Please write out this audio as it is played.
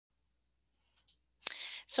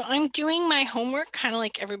So I'm doing my homework kind of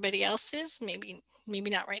like everybody else is, maybe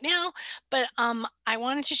not right now, but I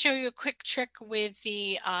wanted to show you a quick trick with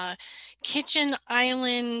the kitchen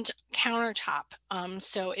island countertop.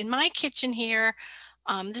 So in my kitchen here,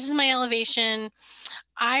 this is my elevation.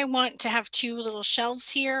 I want to have two little shelves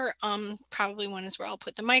here. Probably one is where I'll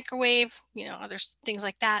put the microwave, other things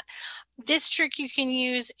like that. This trick you can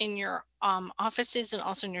use in your offices and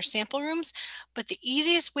also in your sample rooms. But the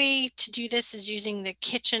easiest way to do this is using the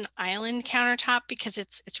kitchen island countertop because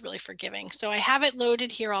it's really forgiving. So I have it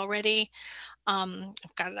loaded here already. I've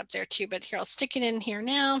got it up there too, but here I'll stick it in here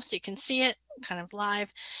now so you can see it kind of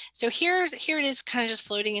live. So here it is kind of just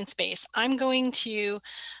floating in space. I'm going to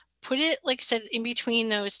put it, like I said, in between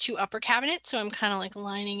those two upper cabinets. So I'm kind of like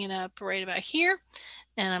lining it up right about here,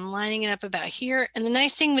 and I'm lining it up about here. And the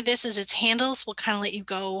nice thing with this is its handles will kind of let you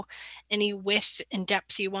go any width and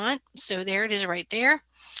depth you want. So there it is right there.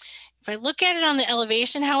 If I look at it on the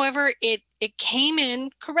elevation, however, it came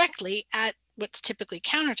in correctly at what's typically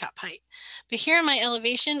countertop height. But here in my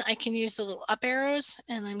elevation, I can use the little up arrows,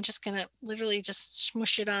 and I'm just gonna literally just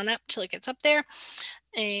smoosh it on up till it gets up there.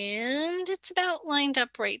 And it's about lined up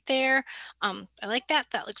right there. I like that.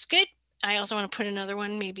 That looks good. I also want to put another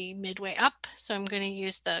one maybe midway up. So I'm going to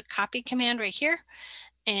use the copy command right here.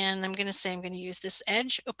 And I'm going to say I'm going to use this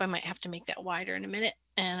edge. Oh, I might have to make that wider in a minute.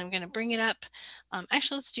 And I'm going to bring it up.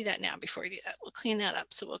 Actually, let's do that now before we do that. We'll clean that up.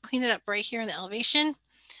 So we'll clean it up right here in the elevation.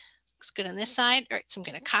 Looks good on this side. All right, so I'm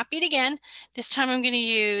going to copy it again. This time I'm going to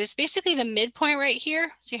use basically the midpoint right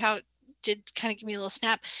here. See how it did kind of give me a little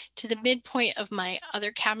snap to the midpoint of my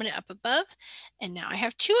other cabinet up above. And now I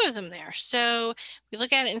have two of them there. So we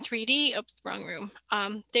look at it in 3D. Oops, wrong room.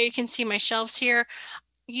 There you can see my shelves here.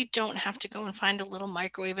 You don't have to go and find a little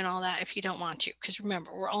microwave and all that if you don't want to, because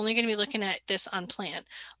remember, we're only going to be looking at this on plan.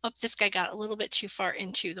 Oh, this guy got a little bit too far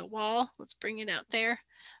into the wall. Let's bring it out there.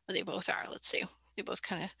 Oh, they both are. Let's see. They both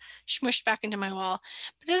kind of smushed back into my wall.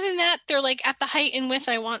 But other than that, they're like at the height and width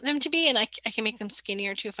I want them to be, and I can make them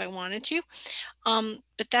skinnier too if I wanted to.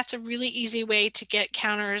 But that's a really easy way to get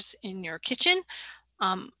counters in your kitchen.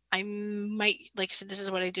 I might, like I said, this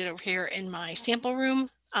is what I did over here in my sample room.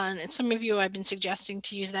 And some of you I've been suggesting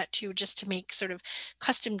to use that too, just to make sort of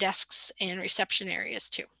custom desks and reception areas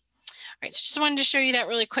too. All right, so just wanted to show you that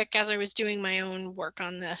really quick as I was doing my own work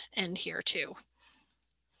on the end here too.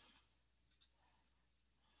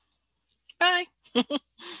 Bye.